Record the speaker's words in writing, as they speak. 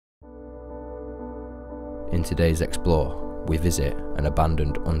In today's Explore, we visit an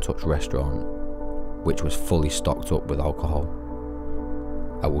abandoned Untouched restaurant, which was fully stocked up with alcohol.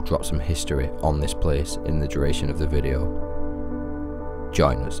 I will drop some history on this place in the duration of the video.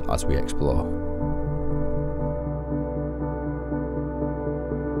 Join us as we explore.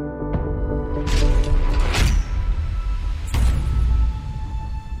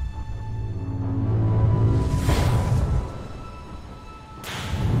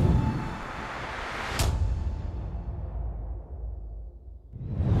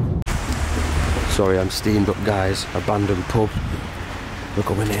 Sorry, I'm steamed up, guys. Abandoned pub. We're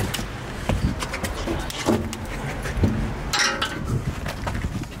going in.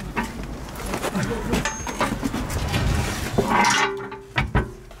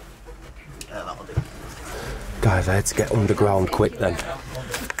 Guys, I had to get underground quick then.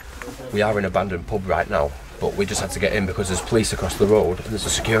 We are in an abandoned pub right now, but we just had to get in because there's police across the road and there's a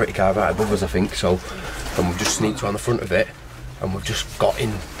security car right above us, I think, so. And we've just sneaked around the front of it and we've just got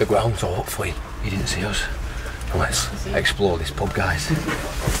in the ground, so hopefully he didn't see us. And let's explore this pub, guys. It'd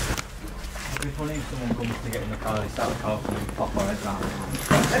be funny if someone comes to get in the car, they start the car and pop my head round.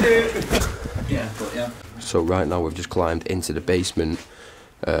 Yeah, but yeah. So right now we've just climbed into the basement,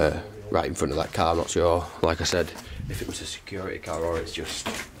 right in front of that car. I'm not sure, like I said, if it was a security car or it's just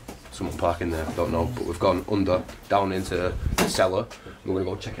someone parking there, I don't know. But we've gone down into the cellar. We're gonna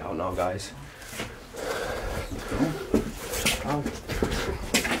go check it out now, guys.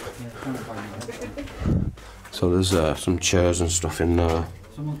 So there's some chairs and stuff in there.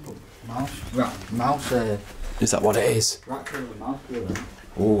 Someone's put mouse. Is that what it is? Mouse.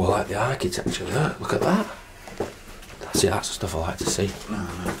 Oh, I like the architecture there. Look at that. See, that's the stuff I like to see.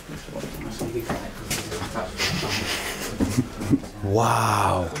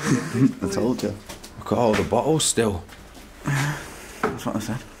 Wow. I told you. Look at all the bottles still. That's what I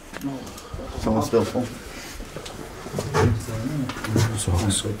said. Someone's still full. So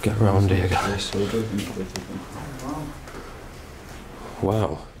let's get around here, guys.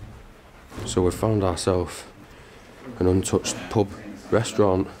 Wow. So we've found ourselves an untouched pub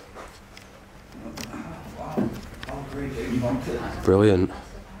restaurant. Brilliant.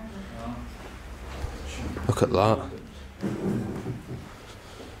 Look at that.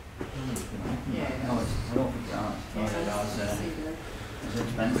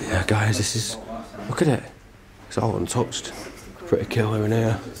 But yeah, guys, this is, look at it. It's all untouched. Pretty killer in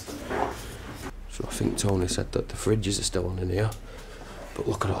here. So I think Tony said that the fridges are still on in here. But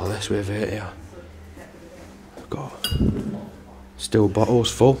look at all this we've here. We've got still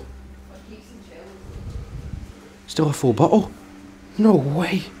bottles full. Still a full bottle? No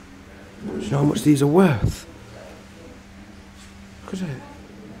way. Do you know how much these are worth? Look at it.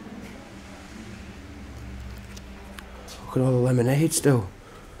 Look at all the lemonade still.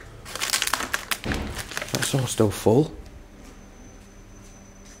 That's all still full.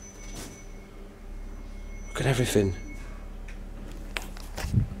 Look at everything.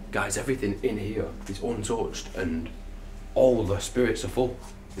 Guys, everything in here is untouched and all the spirits are full.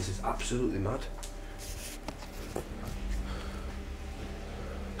 This is absolutely mad.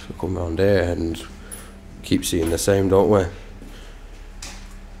 So come round here and keep seeing the same, don't we?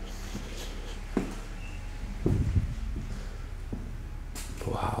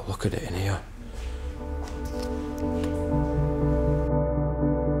 Wow, look at it in here.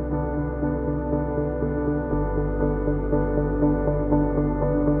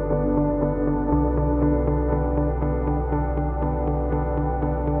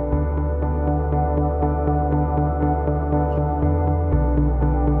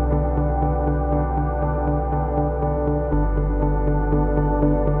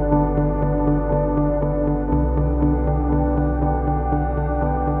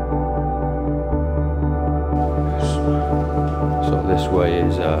 This way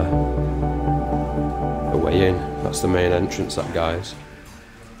is a way in. That's the main entrance, that, guys.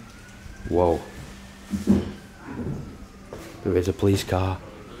 Whoa. There is a police car.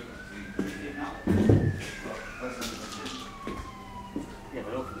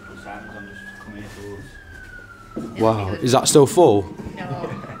 Wow, is that still full? No.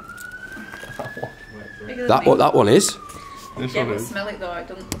 That one is? Yeah, but smell it though.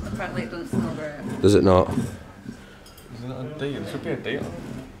 Apparently it doesn't smell great. Does it not? Isn't that a date? It should be a date.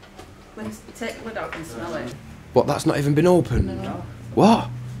 When you take the lid out and smell it. What, that's not even been opened? No. What?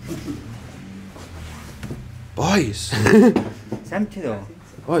 Boys! It's empty though.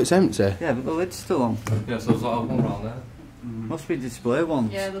 Oh, it's empty? Yeah, but the lid's still on. Yeah, so there's like one round there. Must be display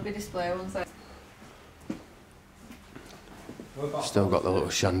ones. Yeah, there'll be display ones there. Still got the little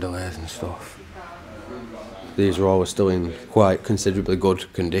chandeliers and stuff. These are all still in quite considerably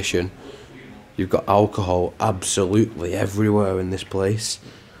good condition. You've got alcohol absolutely everywhere in this place.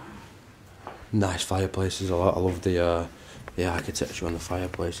 Nice fireplaces a lot. I love the architecture on the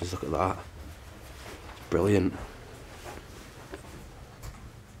fireplaces. Look at that. Brilliant.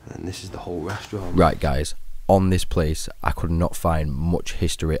 And this is the whole restaurant. Right, guys. On this place, I could not find much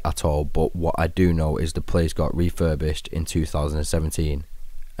history at all, but what I do know is the place got refurbished in 2017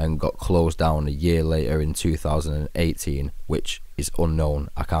 and got closed down a year later in 2018, which is unknown.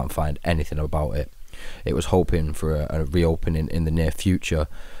 I can't find anything about it. It was hoping for a reopening in the near future,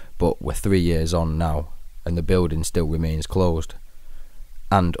 but we're 3 years on now and the building still remains closed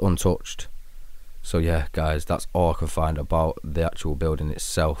and untouched. So yeah, guys, that's all I can find about the actual building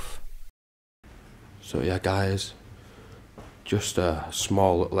itself. So yeah, guys, just a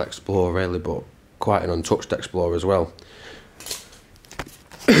small little explore really, but quite an untouched explore as well.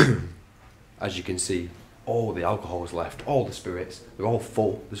 As you can see, all the alcohol is left, all the spirits, they're all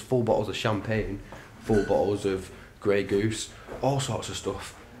full. There's full bottles of champagne, full bottles of Grey Goose, all sorts of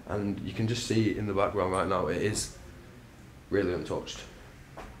stuff. And you can just see in the background right now, it is really untouched.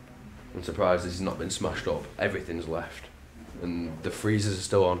 I'm surprised this has not been smashed up. Everything's left. And the freezers are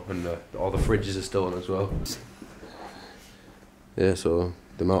still on, and all the fridges are still on as well. Yeah, so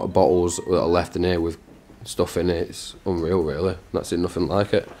the amount of bottles that are left in here with stuff in it, it's unreal really. Not seen nothing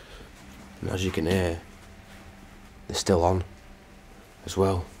like it. And as you can hear, they're still on as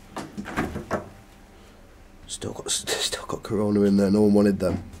well. Still got Corona in there. No one wanted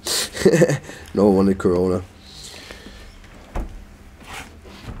them. No one wanted Corona.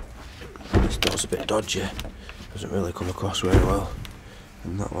 This door's a bit dodgy. Doesn't really come across very well.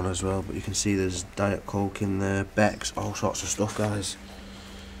 And that one as well. But you can see there's Diet Coke in there, Beck's, all sorts of stuff, guys.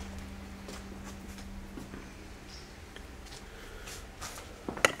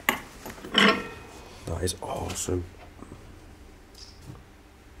 That is awesome.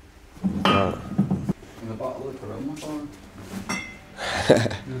 Right. And a bottle of Corona for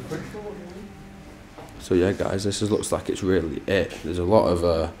So yeah, guys, this looks like it's really it. There's a lot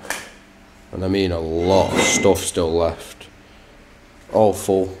of, and I mean a lot of stuff still left. All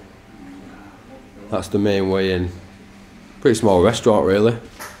full. That's the main way in. Pretty small restaurant really.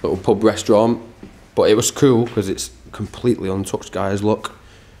 Little pub restaurant. But it was cool because it's completely untouched, guys. Look.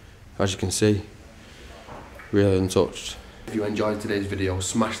 As you can see. Really untouched. If you enjoyed today's video,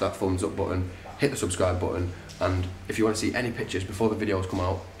 smash that thumbs up button. Hit the subscribe button. And if you want to see any pictures before the videos come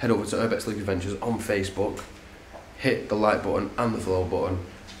out, head over to urbexlukkaventures on Facebook. Hit the like button and the follow button.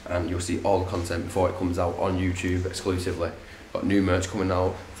 And you'll see all the content before it comes out on YouTube exclusively. Got new merch coming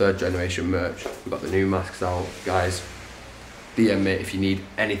out, 3rd generation merch. We've got the new masks out. Guys, DM me if you need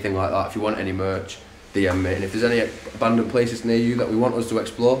anything like that. If you want any merch, DM me. And if there's any abandoned places near you that we want us to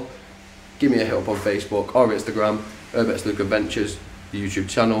explore, give me a hit up on Facebook or Instagram, urbexlukkaventures, the YouTube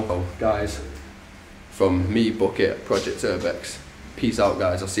channel. So guys, from me, Bucket, Project Urbex, peace out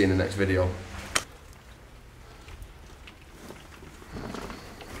guys, I'll see you in the next video.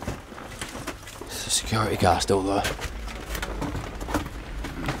 Security guard still there.